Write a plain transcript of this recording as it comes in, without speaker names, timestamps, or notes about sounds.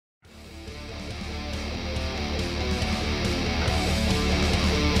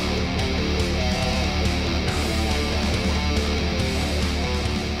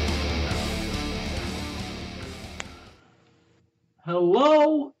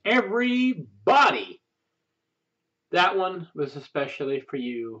Hello, everybody. That one was especially for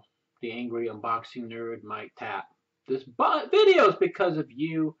you, the angry unboxing nerd, Mike Tapp. This video is because of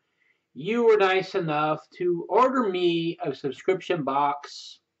you. You were nice enough to order me a subscription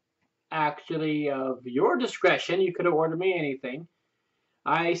box. Actually, of your discretion, you could have ordered me anything.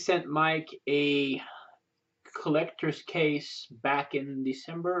 I sent Mike a collector's case back in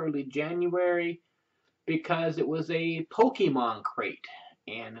December, early January, because it was a Pokemon crate,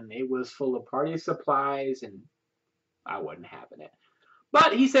 and it was full of party supplies, and I wasn't having it.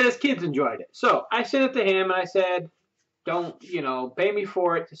 But he said his kids enjoyed it. So I sent it to him, and I said, don't, pay me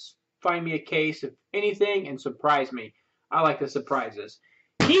for it. Just find me a case of anything and surprise me. I like the surprises.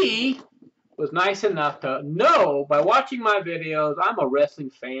 He was nice enough to know by watching my videos, I'm a wrestling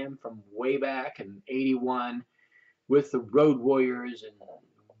fan from way back in '81 with the Road Warriors, and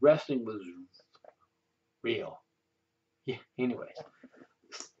wrestling was real. Yeah, anyways.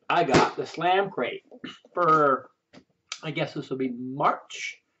 I got the Slamcrate for, I guess this will be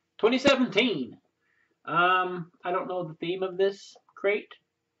March 2017. I don't know the theme of this crate.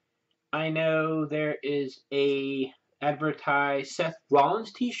 I know there is a advertised Seth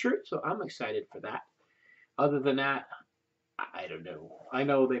Rollins t-shirt, so I'm excited for that. Other than that, I don't know. I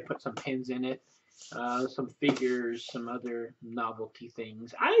know they put some pins in it, some figures, some other novelty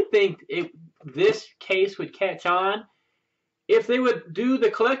things. I think this case would catch on if they would do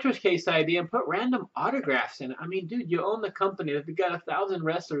the collector's case idea and put random autographs in it. I mean, dude, you own the company. If you got 1,000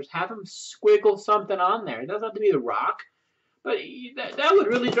 wrestlers, have them squiggle something on there. It doesn't have to be The Rock, but that would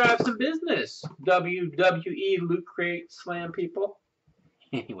really drive some business. WWE Loot Crate Slam people.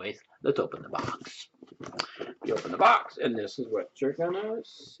 Anyways, let's open the box. You open the box, and this is what you're gonna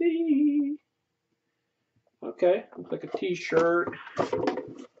see. Okay, looks like a t-shirt.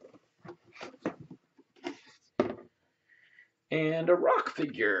 And a Rock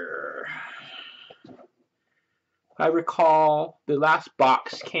figure. I recall the last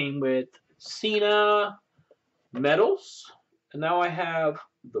box came with Cena medals, and now I have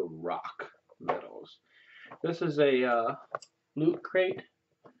the Rock medals. This is a Loot Crate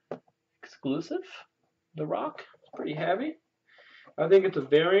exclusive, the Rock. It's pretty heavy. I think it's a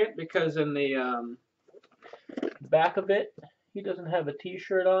variant because in the back of it, he doesn't have a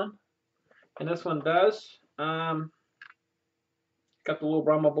t-shirt on, and this one does. Got the little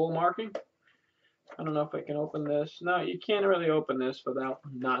Brahma Bull marking. I don't know if I can open this. No, you can't really open this without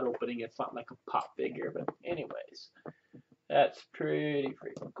not opening it. It's not like a pop figure, but anyways, that's pretty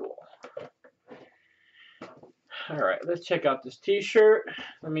freaking cool. All right, let's check out this t-shirt.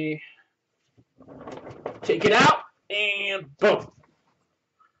 Let me take it out, and boom.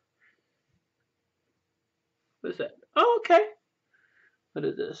 What is that? Oh, okay. What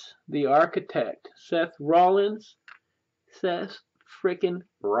is this? The Architect, Seth Rollins. Seth freaking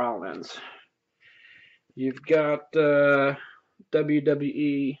Rollins. You've got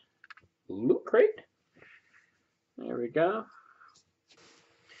WWE Loot Crate. There we go.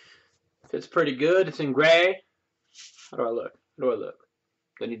 Fits pretty good. It's in gray. How do I look? How do I look?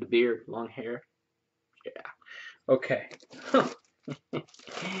 Do I need the beard? Long hair? Yeah. Okay.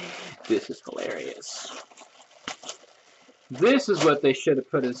 This is hilarious. This is what they should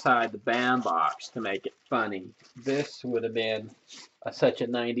have put inside the band box to make it funny. This would have been such a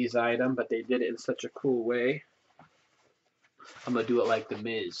 90s item, but they did it in such a cool way. I'm going to do it like The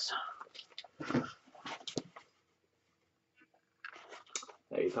Miz.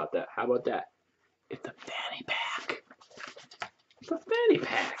 There, you thought that. How about that? It's a fanny pack. It's a fanny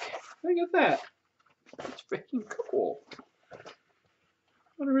pack. Look at that. It's freaking cool.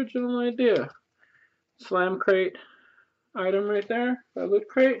 What original idea. Slamcrate item right there, a Loot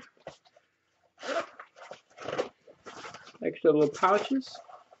Crate. Extra little pouches.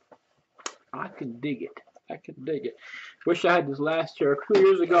 I can dig it. I can dig it. Wish I had this last year, 2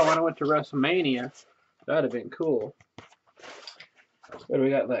 years ago when I went to WrestleMania. That'd have been cool. What do we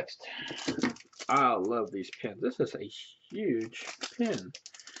got next? I love these pins. This is a huge pin.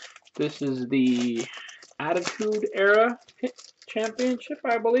 This is the Attitude Era Championship,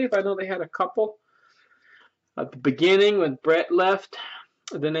 I believe. I know they had a couple. At the beginning, when Brett left,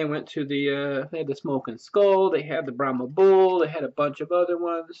 then they went to they had the Smoking Skull, they had the Brahma Bull, they had a bunch of other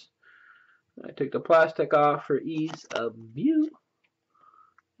ones. I took the plastic off for ease of view.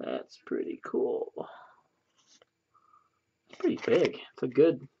 That's pretty cool. It's pretty big. It's a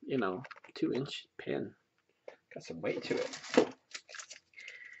good, 2-inch pin. Got some weight to it.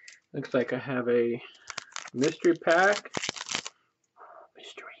 Looks like I have a mystery pack.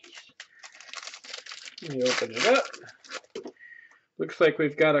 Let me open it up. Looks like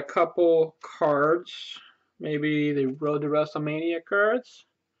we've got a couple cards. maybe the Road to WrestleMania cards.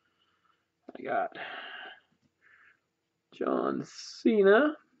 I got John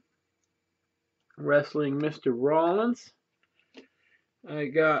Cena wrestling Mr. Rollins. I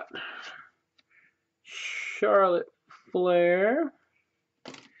got Charlotte Flair.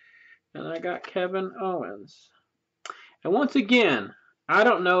 And I got Kevin Owens. And once again, I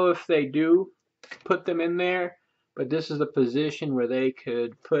don't know if they do put them in there, but this is the position where they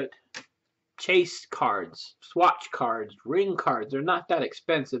could put chase cards, swatch cards, ring cards. They're not that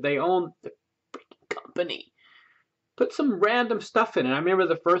expensive. They own the freaking company. Put some random stuff in it. I remember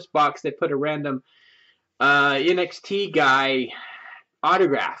the first box, they put a random NXT guy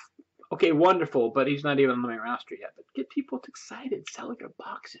autograph. Okay, wonderful, but he's not even on the main roster yet. But get people excited, selling their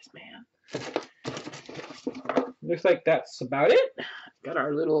boxes, man. Looks like that's about it. Got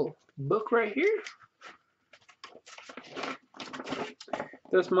our little book right here.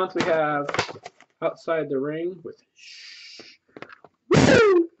 This month we have Outside the Ring with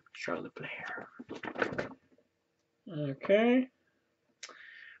Charlotte Flair. Okay.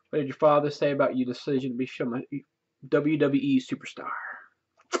 What did your father say about your decision to become a WWE superstar?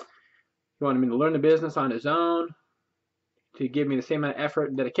 He wanted me to learn the business on his own, to give me the same amount of effort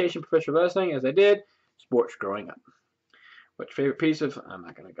and dedication to professional wrestling as I did sports growing up. What's your favorite piece of... I'm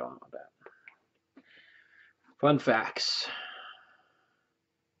not going to go on with that. Fun facts.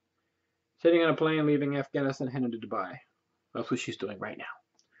 Sitting on a plane, leaving Afghanistan, heading to Dubai. That's what she's doing right now.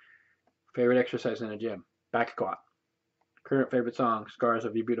 Favorite exercise in the gym. Back squat. Current favorite song, Scars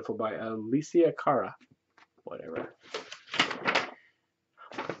of You Beautiful by Alicia Cara. Whatever.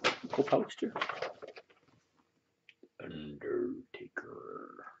 Cool poster.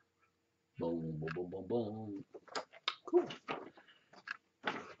 Undertaker. Boom, boom, boom, boom, boom. Cool.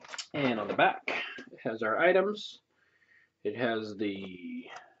 And on the back, it has our items. It has the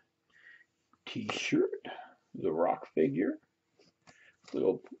t-shirt, the Rock figure,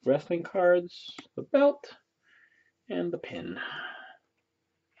 little wrestling cards, the belt, and the pin.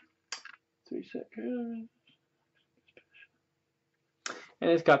 3 seconds. And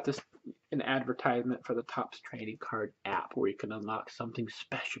it's got this an advertisement for the Topps Trading Card app where you can unlock something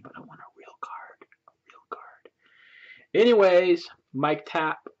special, but I want a real card. A real card. Anyways, Mike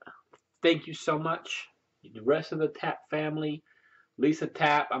Tapp, thank you so much. The rest of the Tapp family, Lisa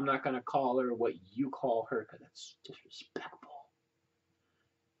Tapp, I'm not going to call her what you call her because that's disrespectful.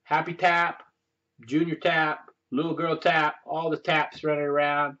 Happy Tapp, Junior Tapp, Little Girl Tapp, all the Tapps running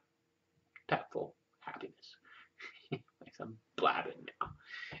around. Tapful happiness. Like I'm blabbing now.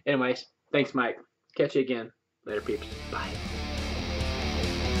 Anyways, thanks, Mike. Catch you again. Later, peeps. Bye.